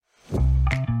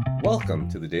Welcome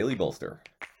to the Daily Bolster.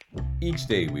 Each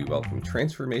day we welcome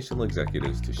transformational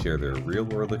executives to share their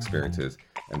real-world experiences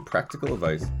and practical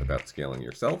advice about scaling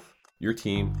yourself, your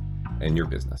team, and your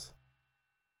business.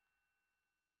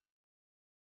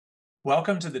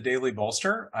 Welcome to the Daily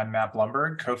Bolster. I'm Matt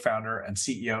Blumberg, co-founder and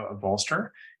CEO of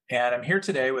Bolster, and I'm here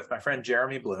today with my friend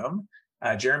Jeremy Bloom.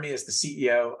 Jeremy is the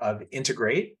CEO of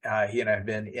Integrate. He and I have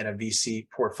been in a VC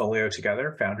portfolio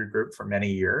together, Foundry Group, for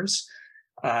many years.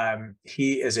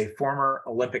 He is a former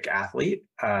Olympic athlete,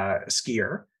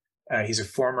 skier. He's a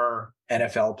former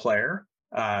NFL player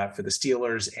for the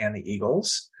Steelers and the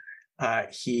Eagles.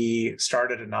 He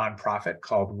started a nonprofit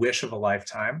called Wish of a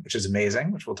Lifetime, which is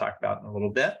amazing, which we'll talk about in a little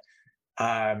bit.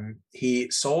 He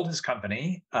sold his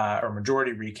company, or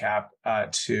majority recap,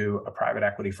 to a private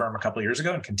equity firm a couple of years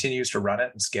ago and continues to run it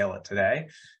and scale it today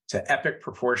to epic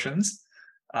proportions.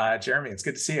 Jeremy, it's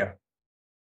good to see you.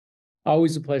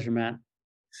 Always a pleasure, Matt.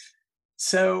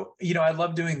 So, I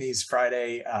love doing these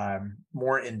Friday,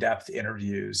 more in-depth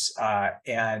interviews,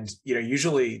 and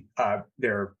usually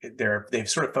they've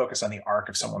sort of focused on the arc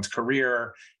of someone's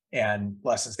career and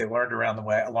lessons they learned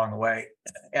along the way,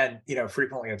 and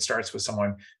frequently it starts with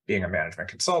someone being a management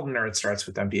consultant, or it starts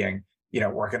with them being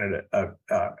working at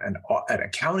an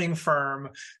accounting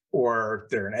firm, or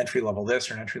they're an entry level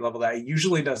this or an entry level that. It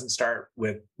usually doesn't start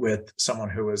with someone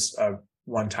who was a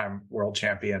one-time world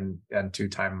champion and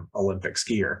two-time Olympic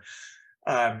skier.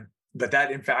 But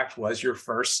that, in fact, was your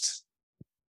first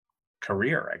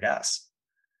career, I guess.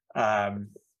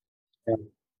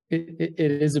 It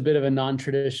is a bit of a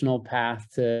non-traditional path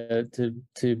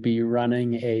to be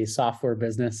running a software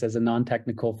business as a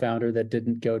non-technical founder that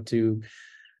didn't go to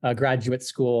graduate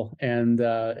school, and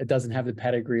it doesn't have the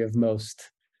pedigree of most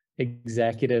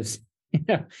executives in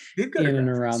and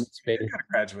around the space. You got to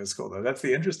graduate school, though. That's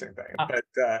the interesting thing.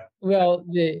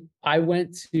 I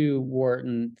went to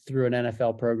Wharton through an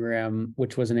NFL program,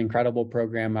 which was an incredible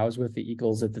program. I was with the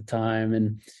Eagles at the time,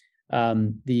 and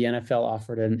the NFL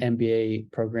offered an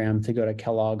MBA program to go to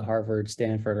Kellogg, Harvard,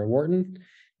 Stanford, or Wharton,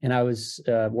 and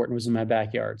Wharton was in my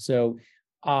backyard. So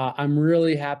I'm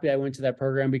really happy I went to that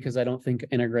program, because I don't think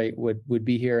Integrate would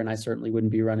be here, and I certainly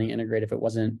wouldn't be running Integrate if it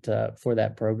wasn't for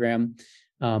that program.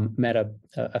 Met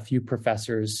a few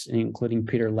professors, including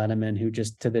Peter Linneman, who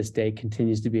just to this day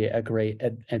continues to be a great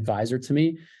advisor to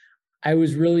me. I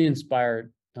was really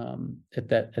inspired at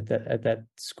that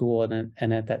school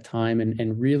and at that time,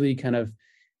 and really kind of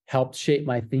helped shape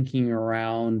my thinking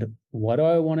around what do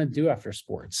I want to do after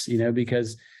sports,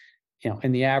 because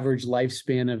in the average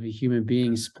lifespan of a human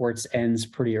being, sports ends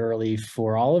pretty early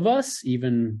for all of us,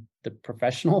 even the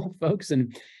professional folks.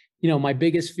 And my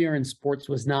biggest fear in sports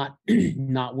was not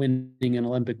winning an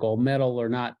Olympic gold medal or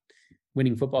not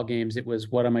winning football games. It was,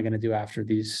 what am I going to do after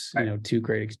these, two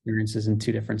great experiences in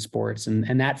two different sports?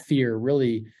 And that fear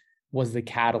really was the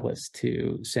catalyst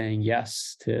to saying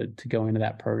yes to go into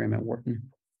that program at Wharton.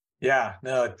 Yeah,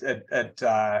 no,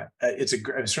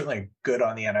 it's certainly good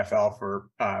on the NFL for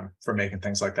making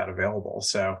things like that available.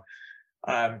 So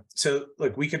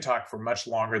look, we could talk for much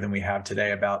longer than we have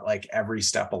today about like every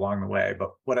step along the way.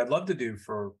 But what I'd love to do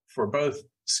for both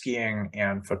skiing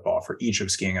and football, for each of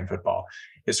skiing and football,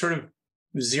 is sort of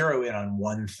zero in on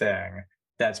one thing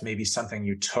that's maybe something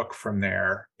you took from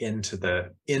there into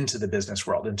the business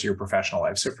world, into your professional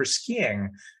life. So for skiing,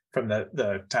 from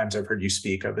the times I've heard you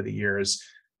speak over the years,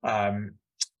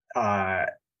 my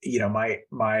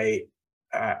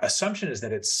assumption is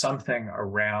that it's something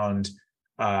around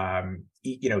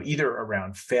either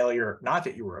around failure, not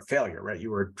that you were a failure, right?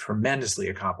 You were a tremendously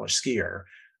accomplished skier,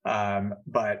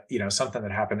 but something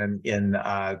that happened in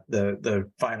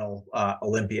the final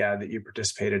Olympiad that you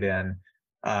participated in,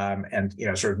 and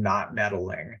sort of not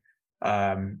medaling.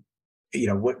 How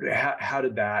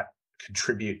did that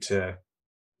contribute to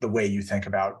the way you think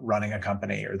about running a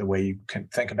company, or the way you can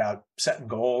think about setting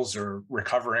goals or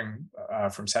recovering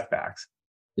from setbacks?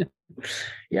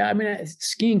 Yeah, I mean,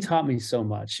 skiing taught me so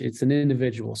much. It's an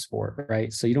individual sport,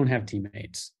 right? So you don't have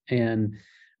teammates, and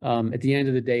at the end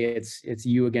of the day, it's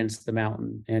you against the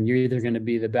mountain, and you're either going to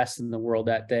be the best in the world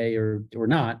that day or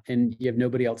not, and you have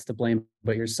nobody else to blame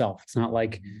but yourself. It's not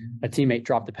like a teammate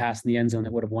dropped a pass in the end zone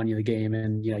that would have won you the game,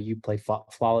 and you play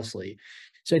flawlessly.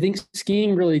 So I think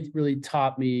skiing really, really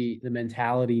taught me the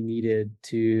mentality needed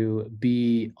to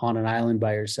be on an island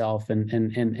by yourself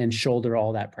and shoulder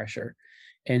all that pressure,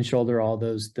 and shoulder all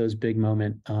those big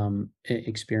moment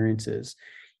experiences.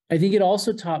 I think it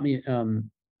also taught me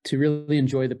to really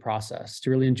enjoy the process, to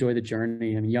really enjoy the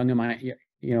journey. I mean, when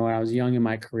I was young in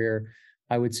my career,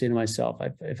 I would say to myself,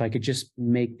 if I could just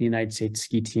make the United States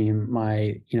ski team,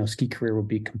 my ski career would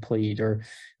be complete. Or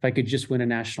if I could just win a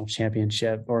national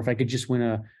championship, or if I could just win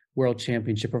a world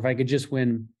championship, or if I could just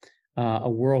win a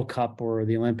World Cup or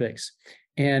the Olympics.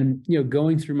 And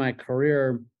going through my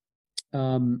career,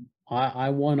 I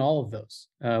won all of those,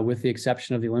 with the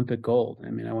exception of the Olympic gold. I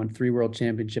mean, I won 3 world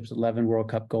championships, 11 World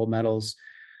Cup gold medals.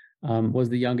 Was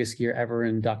the youngest skier ever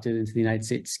inducted into the United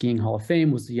States Skiing Hall of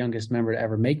Fame, was the youngest member to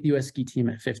ever make the U.S. ski team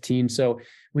at 15. So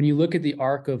when you look at the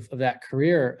arc of that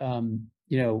career,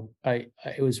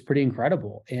 it was pretty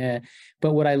incredible.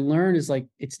 But what I learned is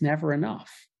it's never enough.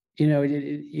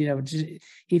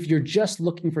 If you're just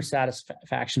looking for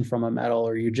satisfaction from a medal,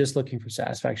 or you're just looking for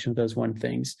satisfaction with those one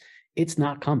things, it's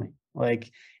not coming.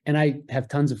 And I have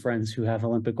tons of friends who have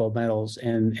Olympic gold medals,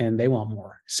 and they want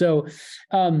more. So,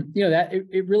 that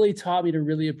it really taught me to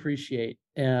really appreciate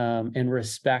and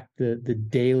respect the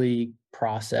daily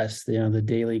process, the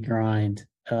daily grind,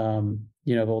 of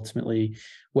ultimately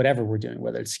whatever we're doing,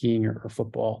 whether it's skiing or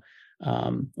football,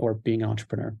 or being an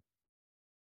entrepreneur.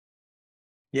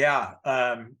 Yeah,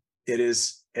 it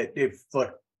is.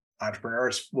 Look,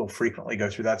 entrepreneurs will frequently go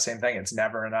through that same thing. It's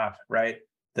never enough, right?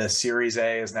 The Series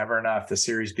A is never enough. The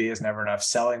Series B is never enough.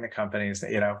 Selling the companies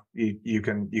that you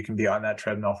can be on that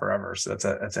treadmill forever. So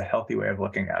that's a healthy way of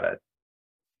looking at it.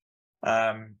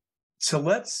 So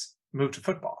let's move to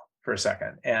football for a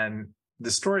second. And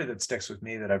the story that sticks with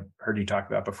me that I've heard you talk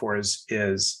about before is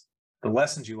the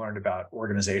lessons you learned about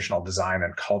organizational design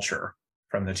and culture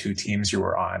from the 2 teams you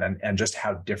were on, and just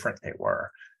how different they were.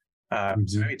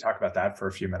 So maybe talk about that for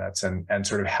a few minutes, and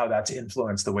sort of how that's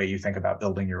influenced the way you think about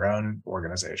building your own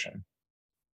organization.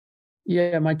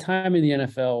 Yeah, my time in the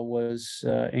NFL was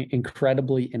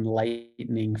incredibly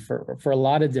enlightening for a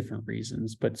lot of different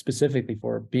reasons, but specifically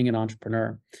for being an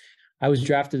entrepreneur. I was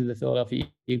drafted to the Philadelphia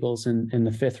Eagles in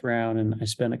the 5th round, and I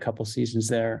spent a couple seasons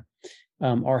there.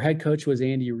 Our head coach was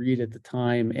Andy Reid at the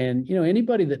time. And,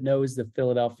 anybody that knows the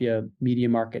Philadelphia media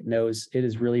market knows it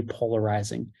is really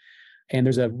polarizing. And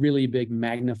there's a really big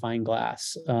magnifying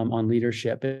glass on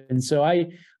leadership. And so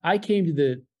I came to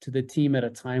the team at a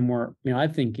time where, I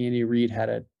think Andy Reid had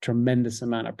a tremendous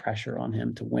amount of pressure on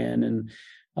him to win.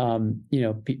 And,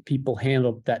 people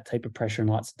handled that type of pressure in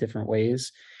lots of different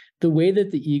ways. The way that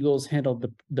the Eagles handled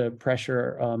the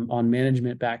pressure on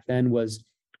management back then was,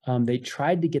 they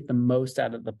tried to get the most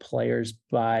out of the players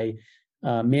by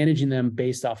managing them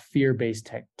based off fear-based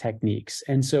techniques.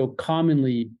 And so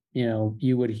commonly,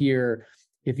 you would hear,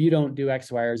 if you don't do X,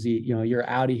 Y, or Z, you're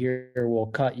out of here, we'll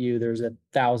cut you. There's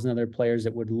 1,000 other players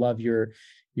that would love your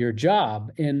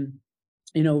job. And,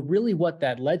 really what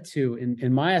that led to,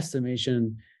 in my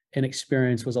estimation and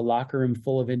experience, was a locker room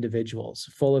full of individuals,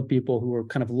 full of people who were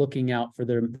kind of looking out for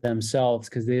themselves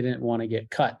because they didn't want to get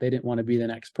cut. They didn't want to be the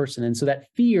next person. And so that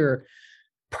fear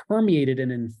permeated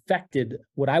and infected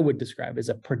what I would describe as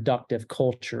a productive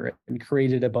culture, and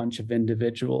created a bunch of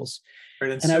individuals.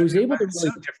 Right, and I was able to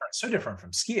really, so different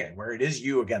from skiing, where it is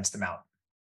you against the mountain.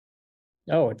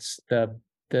 Oh, it's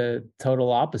the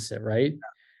total opposite, right?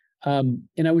 And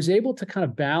I was able to kind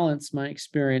of balance my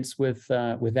experience with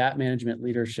that management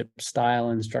leadership style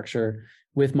and structure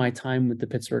with my time with the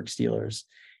Pittsburgh Steelers.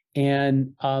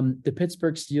 And the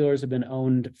Pittsburgh Steelers have been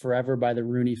owned forever by the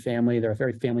Rooney family. They're a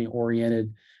very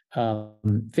family-oriented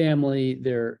family.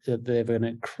 They have an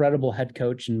incredible head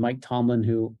coach in Mike Tomlin,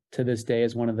 who to this day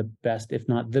is one of the best, if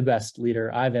not the best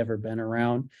leader I've ever been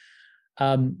around.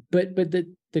 But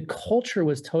the culture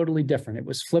was totally different. It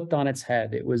was flipped on its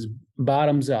head. It was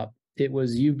bottoms up. It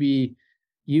was you be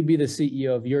the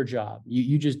CEO of your job.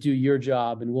 You just do your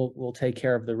job, and we'll take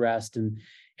care of the rest. And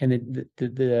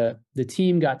the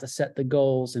team got to set the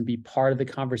goals and be part of the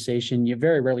conversation. You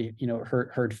very rarely,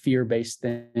 heard fear-based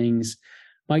things.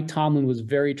 Mike Tomlin was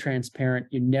very transparent.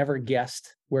 You never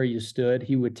guessed where you stood.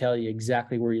 He would tell you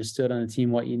exactly where you stood on the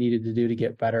team, what you needed to do to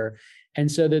get better.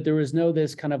 And so that there was no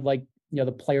this kind of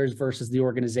the players versus the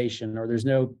organization, or there's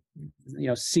no,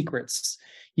 secrets.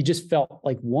 You just felt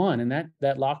like one, and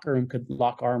that locker room could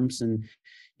lock arms. And,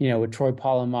 with Troy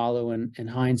Polamalu and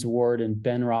Hines Ward and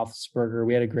Ben Roethlisberger,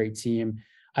 we had a great team.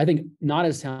 I think not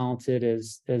as talented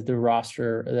as the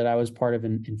roster that I was part of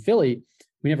in Philly.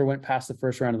 We never went past the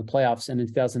first round of the playoffs. And in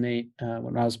 2008,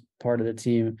 when I was part of the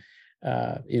team,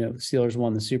 the Steelers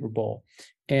won the Super Bowl.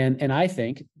 And I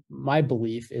think my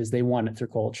belief is they won it through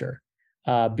culture.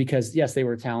 Because yes, they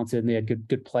were talented and they had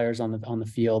good players on the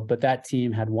field, but that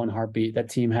team had one heartbeat. That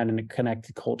team had a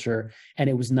connected culture, and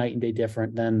it was night and day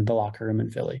different than the locker room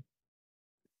in Philly.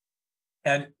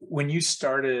 And when you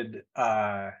started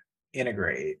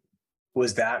Integrate,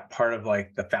 was that part of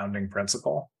the founding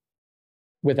principle?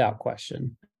 Without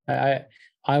question.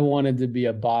 I wanted to be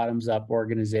a bottoms up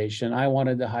organization. I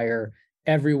wanted to hire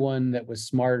everyone that was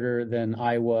smarter than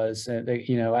I was.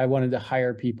 I wanted to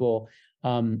hire people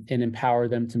and empower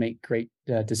them to make great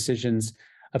decisions.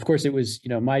 Of course, it was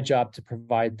my job to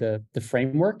provide the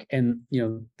framework and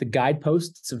the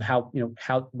guideposts of how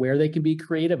where they can be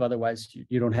creative. Otherwise,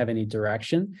 you don't have any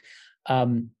direction.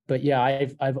 But yeah,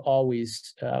 I've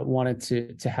always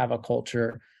wanted to have a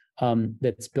culture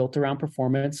that's built around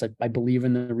performance. I believe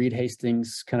in the Reed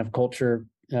Hastings kind of culture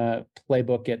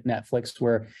playbook at Netflix,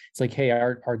 where it's like, hey,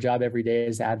 our job every day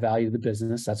is to add value to the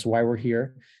business. That's why we're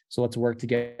here. So let's work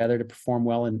together to perform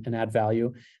well and add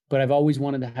value. But I've always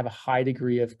wanted to have a high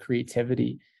degree of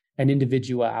creativity and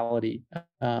individuality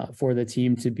for the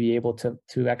team to be able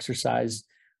to exercise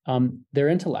their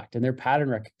intellect and their pattern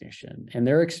recognition and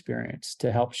their experience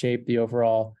to help shape the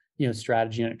overall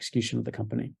strategy and execution of the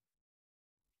company.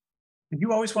 Did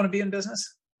you always want to be in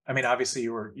business? I mean, obviously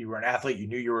you were an athlete, you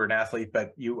knew you were an athlete,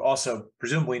 but you also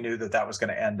presumably knew that was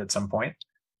going to end at some point.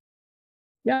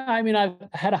 Yeah, I mean, I've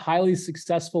had a highly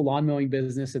successful lawn mowing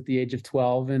business at the age of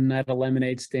 12 and at a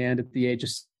lemonade stand at the age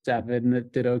of 7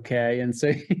 that did okay. And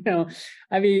so,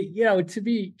 to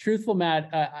be truthful, Matt,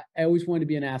 I always wanted to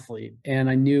be an athlete. And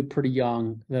I knew pretty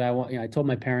young that I told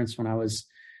my parents when I was,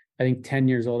 I think 10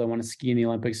 years old, I want to ski in the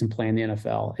Olympics and play in the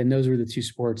NFL. And those were the two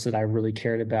sports that I really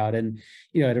cared about. And,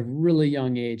 at a really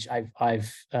young age,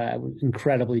 I've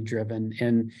incredibly driven.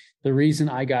 And the reason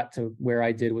I got to where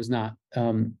I did was not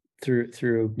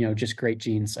through just great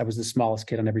genes. I was the smallest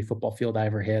kid on every football field I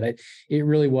ever hit. It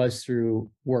really was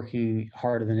through working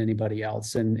harder than anybody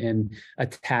else and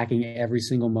attacking every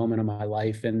single moment of my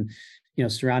life and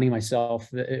surrounding myself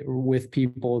with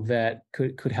people that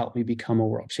could help me become a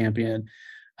world champion.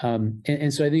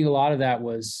 And so I think a lot of that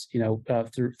was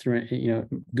through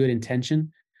good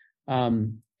intention.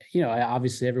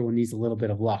 Obviously everyone needs a little bit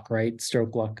of luck, right?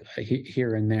 Stroke luck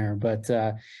here and there, but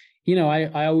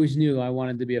I always knew I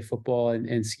wanted to be a football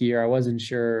and skier. I wasn't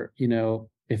sure,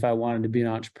 if I wanted to be an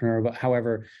entrepreneur, but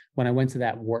however, when I went to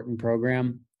that Wharton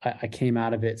program, I came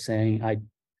out of it saying I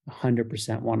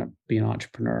 100% want to be an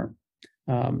entrepreneur.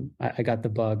 I got the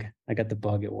bug. I got the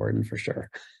bug at Wharton for sure.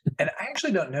 And I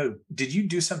actually don't know, did you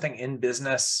do something in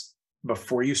business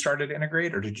before you started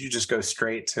Integrate, or did you just go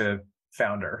straight to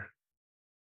founder?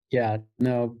 Yeah,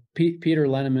 no, Peter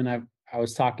Linneman, I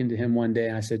was talking to him one day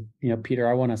and I said, Peter,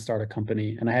 I want to start a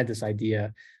company. And I had this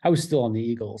idea. I was still on the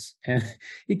Eagles and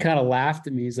he kind of laughed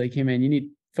at me. He's like, hey man, you need to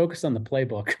focus on the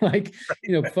playbook,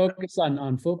 focus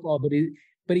on football.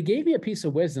 But he gave me a piece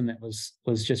of wisdom that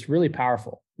was just really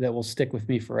powerful that will stick with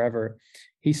me forever.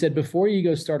 He said, before you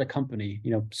go start a company,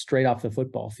 straight off the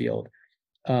football field,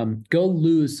 go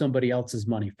lose somebody else's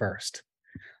money first.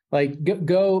 Like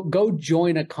go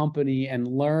join a company and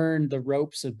learn the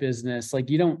ropes of business. Like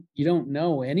you don't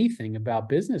know anything about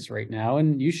business right now,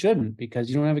 and you shouldn't because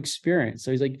you don't have experience.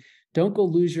 So he's like, don't go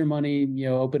lose your money,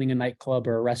 opening a nightclub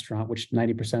or a restaurant, which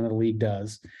 90% of the league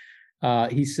does.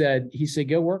 He said,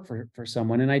 go work for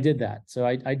someone. And I did that. So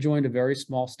I joined a very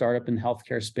small startup in the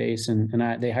healthcare space and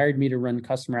they hired me to run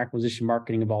customer acquisition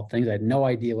marketing of all things. I had no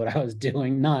idea what I was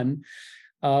doing, none.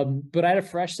 But I had a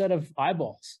fresh set of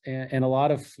eyeballs and a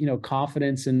lot of,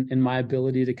 confidence in my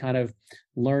ability to kind of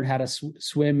learn how to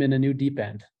swim in a new deep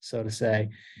end, so to say.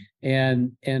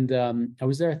 And I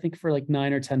was there, I think, for like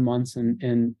 9 or 10 months.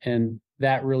 And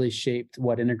that really shaped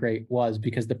what Integrate was,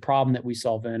 because the problem that we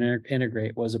solved in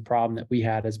Integrate was a problem that we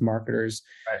had as marketers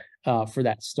for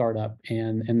that startup.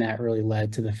 And that really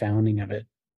led to the founding of it.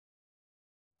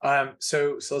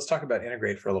 So let's talk about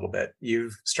Integrate for a little bit.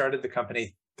 You've started the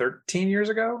company 13 years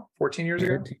ago, 14 years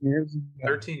ago?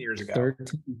 13 years ago.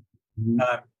 13. Mm-hmm.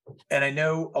 And I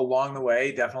know along the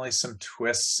way, definitely some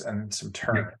twists and some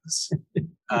turns.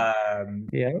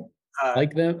 Yeah.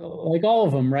 Like all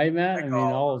of them, right, Matt? Like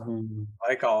all of them.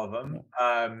 Like all of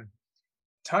them.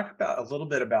 Talk about a little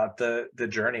bit about the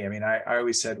journey. I mean, I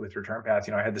always said with Return Path,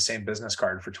 I had the same business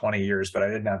card for 20 years, but I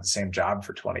didn't have the same job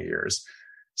for 20 years.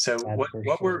 So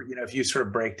what were, if you sort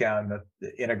of break down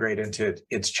the Integrate into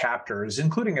its chapters,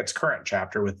 including its current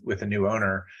chapter with a new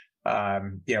owner, how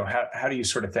do you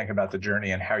sort of think about the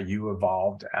journey and how you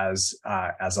evolved as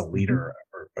a leader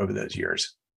over those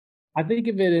years? I think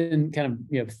of it in kind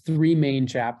of, 3 main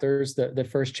chapters. The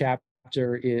first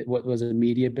chapter is what was a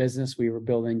media business. We were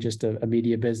building just a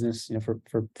media business, for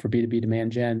B2B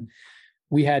demand gen.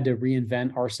 We had to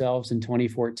reinvent ourselves in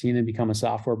 2014 and become a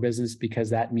software business because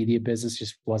that media business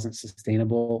just wasn't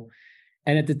sustainable.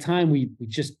 And at the time, we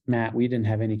just, Matt, we didn't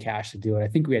have any cash to do it. I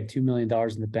think we had $2 million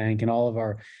in the bank, and all of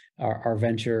our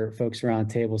venture folks around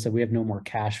the table said, we have no more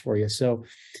cash for you. So,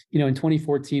 in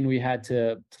 2014, we had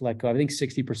to let go, I think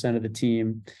 60% of the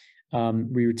team.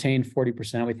 We retained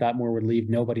 40%. We thought more would leave.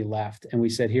 Nobody left. And we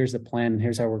said, here's the plan. And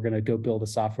here's how we're going to go build a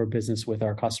software business with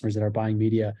our customers that are buying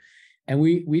media. And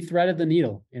we threaded the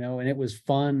needle, and it was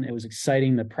fun. It was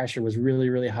exciting. The pressure was really,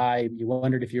 really high. You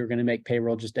wondered if you were going to make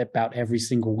payroll just about every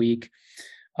single week.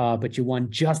 But you won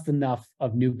just enough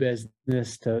of new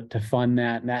business to fund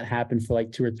that. And that happened for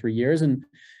like 2 or 3 years. And,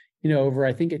 over,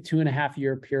 I think, a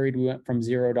 2.5-year period, we went from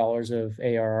 $0 of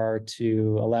ARR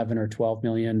to 11 or 12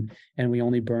 million, and we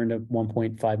only burned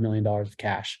 $1.5 million of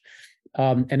cash.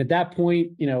 And at that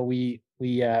point, we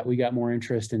got more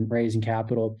interest in raising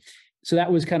capital. So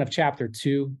that was kind of chapter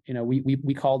 2.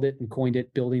 We called it and coined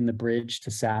it "Building the Bridge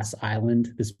to SaaS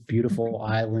Island," this beautiful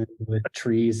island with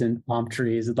trees and palm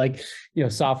trees. Like,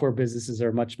 software businesses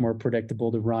are much more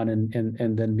predictable to run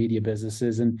and than media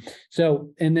businesses. And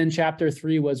then chapter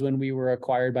 3 was when we were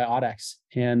acquired by Audex.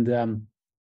 And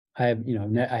I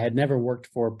had never worked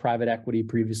for private equity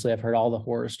previously. I've heard all the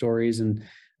horror stories, and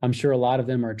I'm sure a lot of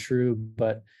them are true,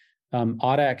 but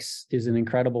Audex is an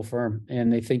incredible firm,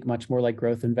 and they think much more like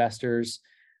growth investors.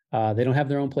 They don't have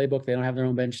their own playbook. They don't have their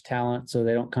own bench talent. So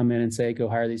they don't come in and say, go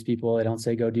hire these people. They don't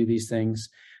say, go do these things.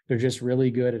 They're just really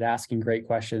good at asking great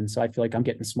questions. So I feel like I'm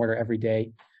getting smarter every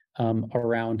day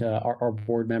around our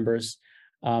board members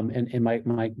and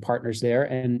my partners there.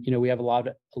 And, we have a lot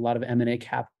of M&A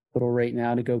capital right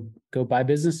now to go buy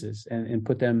businesses and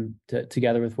put them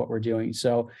together with what we're doing.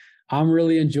 So I'm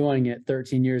really enjoying it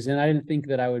 13 years in. I didn't think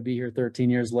that I would be here 13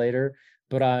 years later,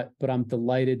 but I'm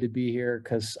delighted to be here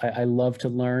because I love to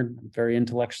learn. I'm very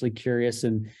intellectually curious.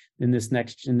 And in this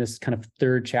kind of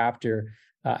third chapter,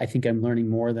 I think I'm learning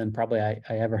more than probably I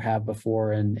ever have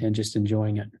before, and just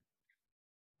enjoying it.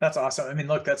 That's awesome. I mean,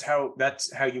 look, that's how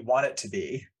you want it to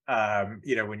be.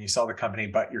 When you sell the company,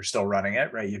 but you're still running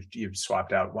it, right? You've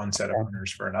swapped out one set of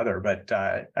owners for another, but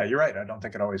you're right. I don't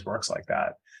think it always works like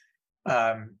that.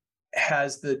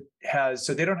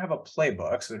 So they don't have a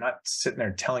playbook, so they're not sitting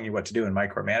there telling you what to do and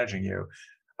micromanaging you.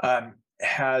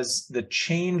 Has the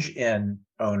change in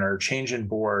owner, change in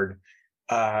board,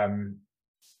 and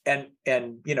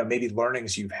maybe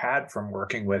learnings you've had from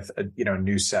working with a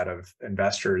new set of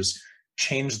investors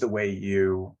changed the way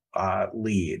you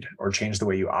lead, or changed the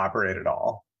way you operate at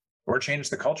all, or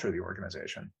changed the culture of the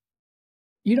organization?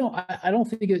 I don't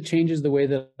think it changes the way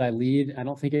that I lead. I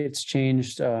don't think it's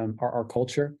changed our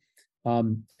culture.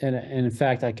 And in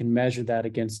fact, I can measure that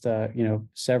against,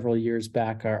 several years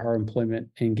back, our employment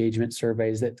engagement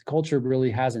surveys, that the culture really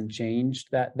hasn't changed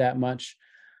that much.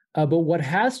 But what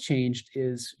has changed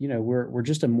is, we're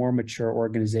just a more mature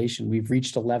organization. We've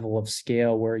reached a level of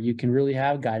scale where you can really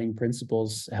have guiding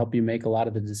principles help you make a lot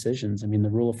of the decisions. I mean, the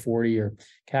rule of 40 or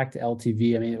CAC to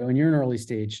LTV. I mean, when you're an early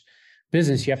stage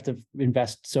business, you have to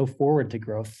invest so forward to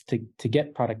growth to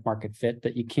get product market fit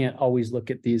that you can't always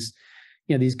look at these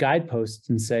guideposts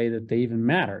and say that they even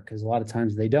matter, because a lot of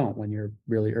times they don't when you're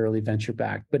really early venture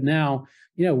backed. But now,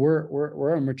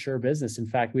 we're a mature business. In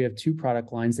fact, we have 2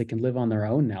 product lines that can live on their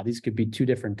own now. These could be 2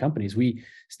 different companies. We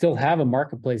still have a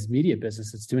marketplace media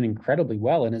business that's doing incredibly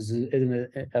well and is in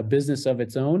a business of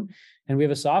its own, and we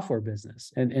have a software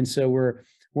business. And so we're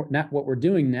not, what we're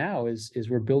doing now is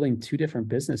we're building 2 different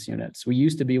business units. We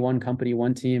used to be one company,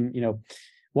 one team,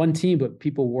 but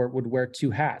people would wear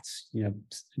 2 hats,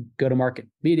 go to market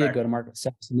media, right, go to market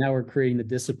sales. And now we're creating the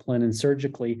discipline and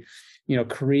surgically,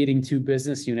 creating 2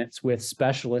 business units with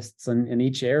specialists in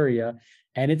each area.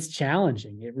 And it's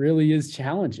challenging. It really is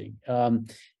challenging.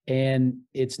 And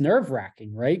it's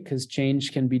nerve-wracking, right? Because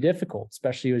change can be difficult,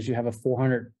 especially as you have a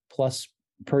 400+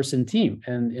 person team.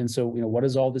 And so, what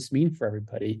does all this mean for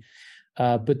everybody?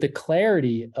 But the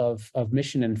clarity of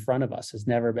mission in front of us has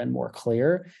never been more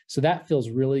clear. So that feels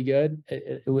really good.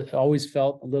 It always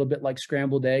felt a little bit like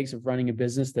scrambled eggs of running a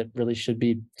business that really should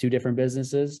be 2 different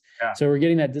businesses. Yeah. So we're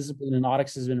getting that discipline, and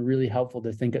Audex has been really helpful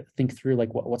to think through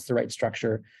like what's the right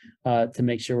structure to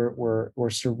make sure we're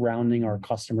surrounding our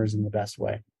customers in the best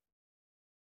way.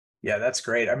 Yeah, that's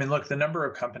great. I mean, look, the number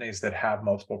of companies that have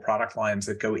multiple product lines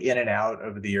that go in and out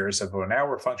over the years of, well, now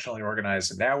we're functionally organized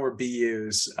and now we're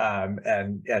BUs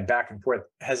and back and forth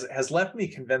has left me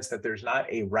convinced that there's not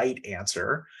a right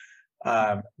answer,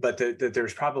 but that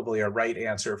there's probably a right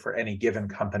answer for any given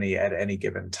company at any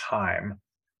given time.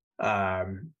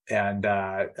 That's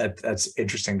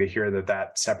interesting to hear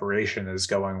that separation is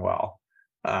going well.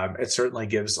 It certainly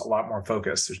gives a lot more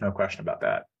focus. There's no question about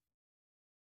that.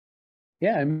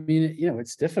 Yeah, I mean,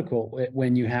 it's difficult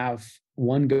when you have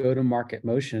one go-to-market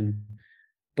motion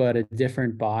but a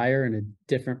different buyer and a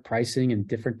different pricing and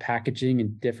different packaging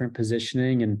and different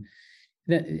positioning. And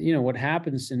that, what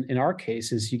happens in our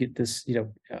case is you get this,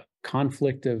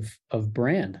 conflict of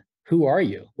brand. Who are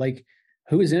you? Like,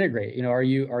 who is Integrate? Are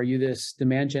you this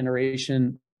demand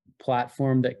generation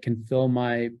platform that can fill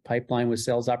my pipeline with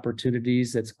sales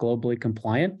opportunities that's globally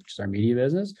compliant, which is our media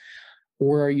business?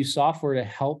 Or are you software to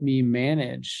help me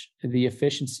manage the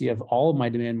efficiency of all of my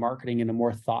demand marketing in a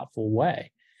more thoughtful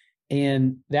way?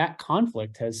 And that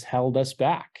conflict has held us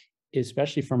back,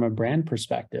 especially from a brand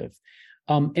perspective,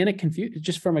 and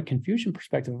just from a confusion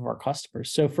perspective of our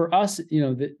customers. So for us,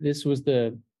 this was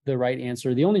the right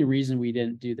answer. The only reason we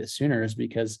didn't do this sooner is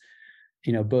because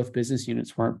both business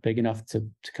units weren't big enough to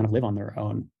kind of live on their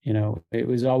own. It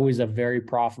was always a very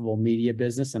profitable media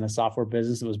business and a software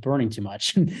business that was burning too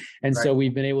much. And Right. So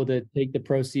we've been able to take the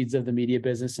proceeds of the media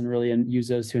business and really use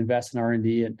those to invest in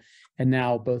R&D. And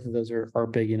now both of those are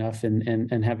big enough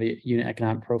and have a unit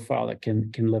economic profile that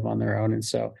can live on their own. And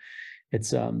so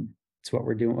it's what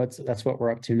we're doing. That's what we're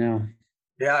up to now.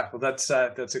 Yeah, well, that's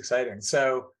exciting.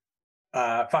 So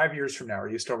 5 years from now, are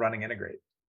you still running Integrate?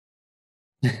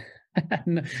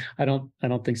 I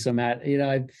don't think so, Matt.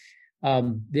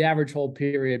 The average hold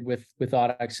period with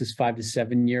Audax is 5 to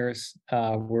 7 years.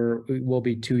 We'll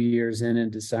be 2 years in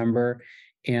December.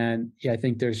 And yeah, I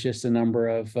think there's just a number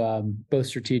of both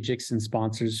strategics and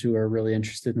sponsors who are really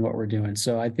interested in what we're doing.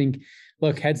 So I think,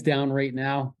 look, heads down right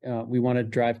now. We want to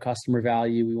drive customer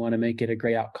value. We want to make it a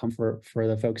great outcome for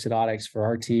the folks at Audax, for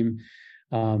our team,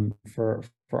 for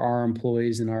our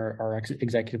employees and our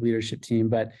executive leadership team.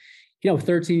 But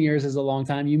 13 years is a long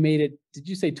time. You made it. Did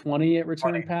you say 20 at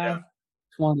Return 20, Path? yeah.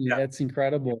 20. Yeah. That's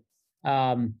incredible.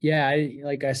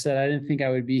 Like I said, I didn't think I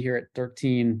would be here at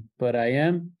 13, but I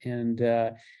am. And,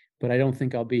 but I don't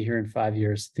think I'll be here in 5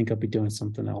 years. I think I'll be doing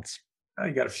something else. Oh,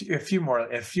 you got a few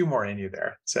more in you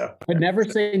there. So But never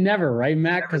say never, right,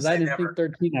 Matt? Never Because say I didn't never.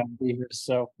 think 13 I would be here.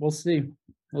 So we'll see.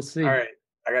 We'll see. All right.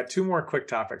 I got 2 more quick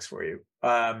topics for you.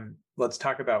 Let's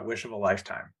talk about Wish of a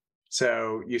Lifetime.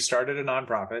 So you started a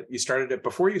nonprofit. You started it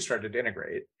before you started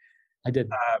Integrate. I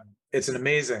did. It's an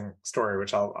amazing story,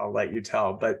 which I'll let you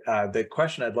tell. But the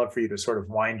question I'd love for you to sort of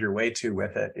wind your way to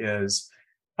with it is,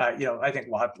 I think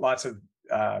lots of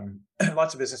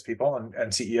business people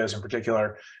and CEOs in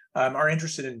particular are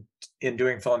interested in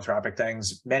doing philanthropic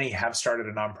things. Many have started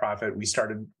a nonprofit. We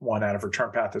started one out of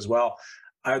Return Path as well.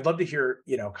 I'd love to hear,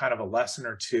 kind of a lesson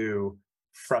or two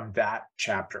from that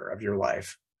chapter of your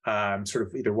life. Sort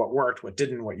of either what worked, what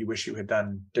didn't, what you wish you had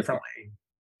done differently,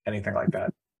 anything like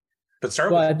that. But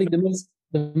start Well, with I think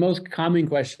the most common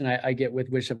question I get with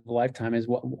Wish of a Lifetime is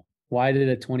why did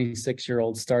a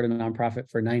 26-year-old start a nonprofit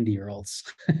for 90-year-olds?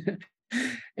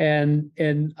 And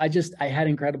I had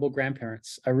incredible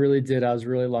grandparents. I really did. I was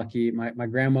really lucky. My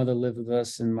grandmother lived with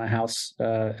us in my house,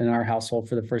 in our household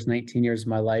for the first 19 years of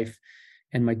my life.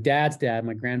 And my dad's dad,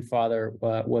 my grandfather,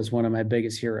 was one of my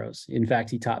biggest heroes. In fact,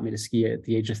 he taught me to ski at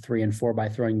the age of 3 and 4 by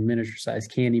throwing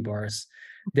miniature-sized candy bars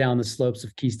down the slopes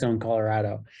of Keystone,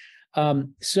 Colorado.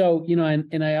 So,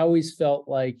 and I always felt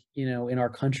like, in our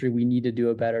country, we need to do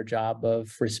a better job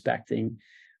of respecting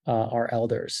our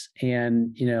elders.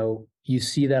 And, you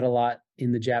see that a lot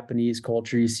in the Japanese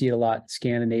culture. You see it a lot in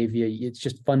Scandinavia. It's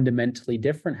just fundamentally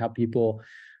different how people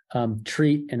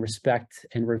treat and respect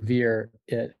and revere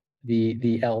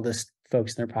the eldest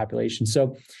folks in their population.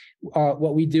 So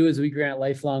what we do is we grant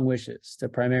lifelong wishes to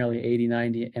primarily 80,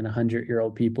 90, and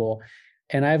 100-year-old people.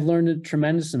 And I've learned a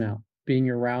tremendous amount being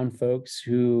around folks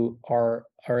who are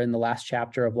in the last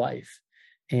chapter of life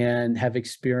and have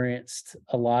experienced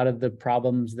a lot of the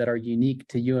problems that are unique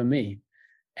to you and me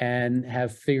and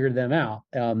have figured them out.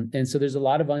 And so there's a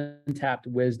lot of untapped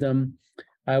wisdom.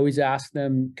 I always ask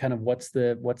them kind of what's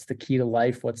the key to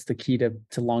life? What's the key to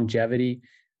longevity?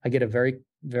 I get a very,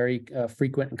 very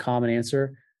frequent and common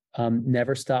answer.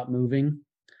 Never stop moving.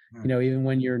 Even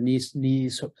when your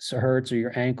knees hurts or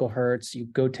your ankle hurts, you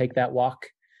go take that walk,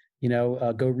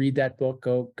 go read that book,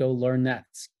 go learn that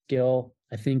skill.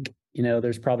 I think,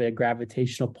 there's probably a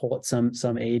gravitational pull at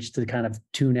some age to kind of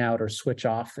tune out or switch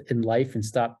off in life and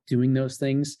stop doing those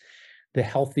things. The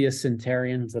healthiest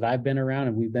centenarians that I've been around,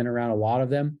 and we've been around a lot of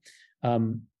them,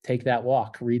 take that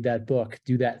walk, read that book,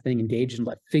 do that thing, engage in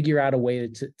life, figure out a way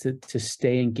to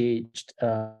stay engaged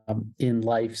in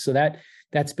life. So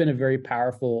that's been a very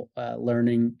powerful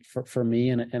learning for me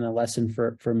and a lesson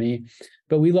for me.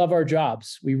 But we love our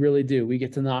jobs. We really do. We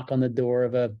get to knock on the door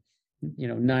of a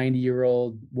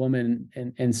 90-year-old woman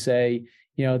and say,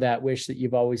 that wish that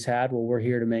you've always had, well, we're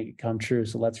here to make it come true.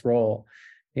 So let's roll.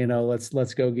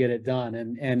 let's go get it done.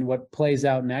 And what plays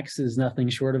out next is nothing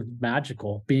short of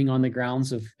magical. Being on the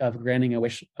grounds of granting a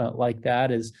wish like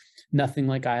that is nothing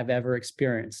like I've ever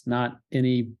experienced. Not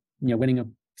any, winning a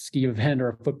ski event or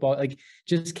a football, like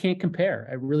just can't compare.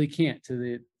 I really can't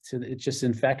to it's just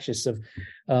infectious of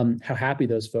how happy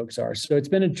those folks are. So it's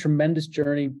been a tremendous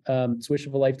journey. It's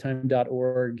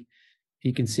wishofalifetime.org.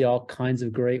 You can see all kinds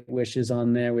of great wishes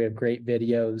on there. We have great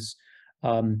videos.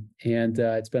 And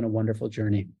it's been a wonderful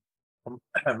journey.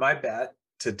 My bet,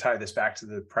 to tie this back to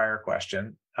the prior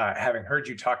question, having heard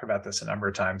you talk about this a number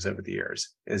of times over the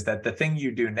years, is that the thing you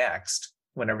do next,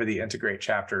 whenever the Integrate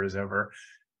chapter is over,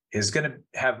 is going to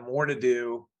have more to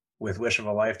do with Wish of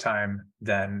a Lifetime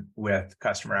than with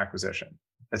customer acquisition.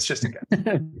 That's just a guess.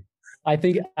 I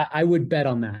think I would bet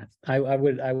on that. I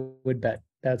would bet.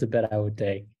 That's a bet I would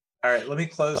take. All right, let me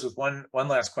close with one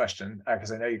last question,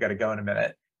 because I know you got to go in a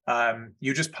minute.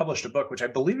 You just published a book, which I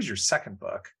believe is your second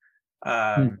book,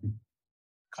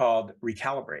 called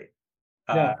Recalibrate.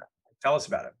 Tell us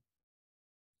about it.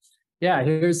 Yeah,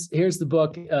 here's the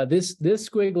book. This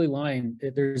squiggly line,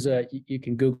 you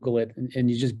can Google it, and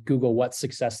you just Google what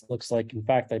success looks like. In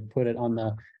fact, I put it on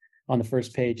the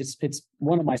first page. It's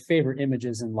one of my favorite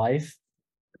images in life,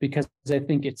 because I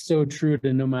think it's so true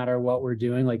to no matter what we're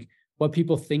doing, like what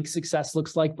people think success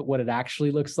looks like, but what it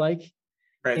actually looks like.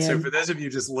 Right. And so for those of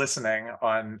you just listening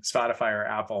on Spotify or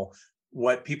Apple,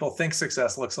 what people think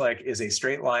success looks like is a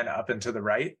straight line up and to the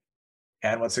right.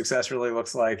 And what success really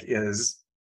looks like is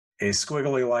a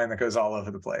squiggly line that goes all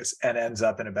over the place and ends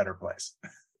up in a better place.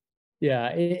 Yeah.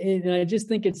 And I just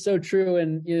think it's so true.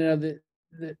 And,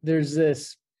 there's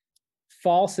this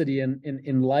falsity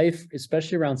in life,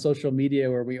 especially around social media,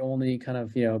 where we only kind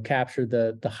of, capture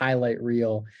the highlight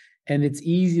reel. And it's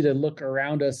easy to look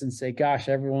around us and say, gosh,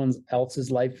 everyone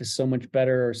else's life is so much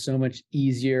better or so much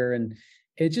easier. And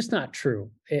it's just not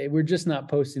true. We're just not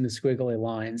posting the squiggly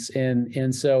lines.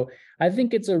 And so I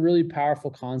think it's a really powerful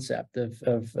concept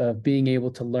of being able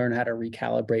to learn how to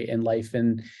recalibrate in life.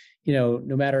 And, no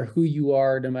matter who you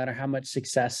are, no matter how much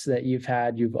success that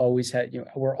you've always had,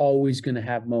 we're always going to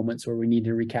have moments where we need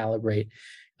to recalibrate.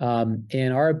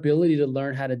 And our ability to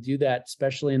learn how to do that,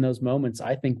 especially in those moments,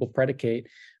 I think will predicate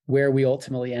where we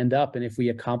ultimately end up and if we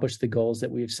accomplish the goals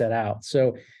that we've set out.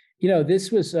 So,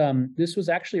 this was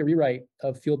actually a rewrite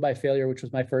of Fueled by Failure, which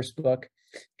was my first book,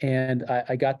 and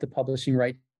I got the publishing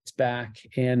rights back.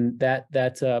 And that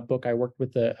book, I worked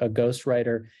with a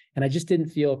ghostwriter, and I just didn't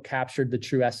feel captured the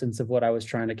true essence of what I was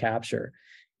trying to capture.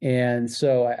 And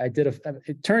so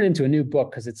it turned into a new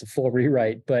book because it's a full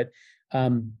rewrite. But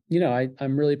I'm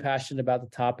really passionate about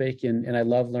the topic, and I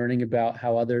love learning about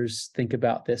how others think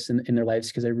about this in their lives,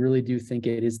 because I really do think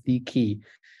it is the key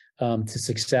to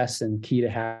success and key to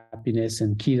happiness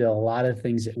and key to a lot of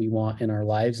things that we want in our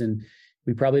lives. And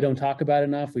we probably don't talk about it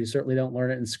enough. We certainly don't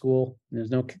learn it in school. There's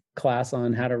no class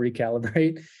on how to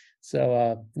recalibrate. So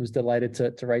I was delighted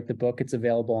to write the book. It's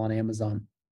available on Amazon.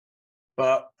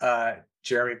 Well,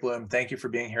 Jeremy Bloom, thank you for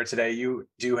being here today. You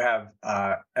do have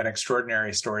an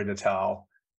extraordinary story to tell.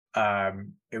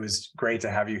 It was great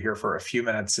to have you here for a few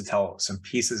minutes to tell some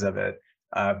pieces of it,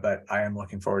 but I am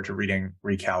looking forward to reading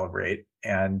Recalibrate.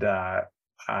 And,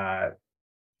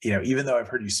 even though I've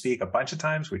heard you speak a bunch of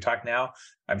times, we talk now,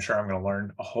 I'm sure I'm going to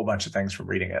learn a whole bunch of things from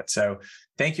reading it. So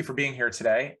thank you for being here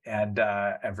today and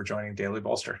for joining Daily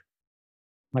Bolster.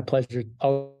 My pleasure.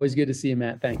 Always good to see you,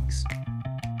 Matt. Thanks.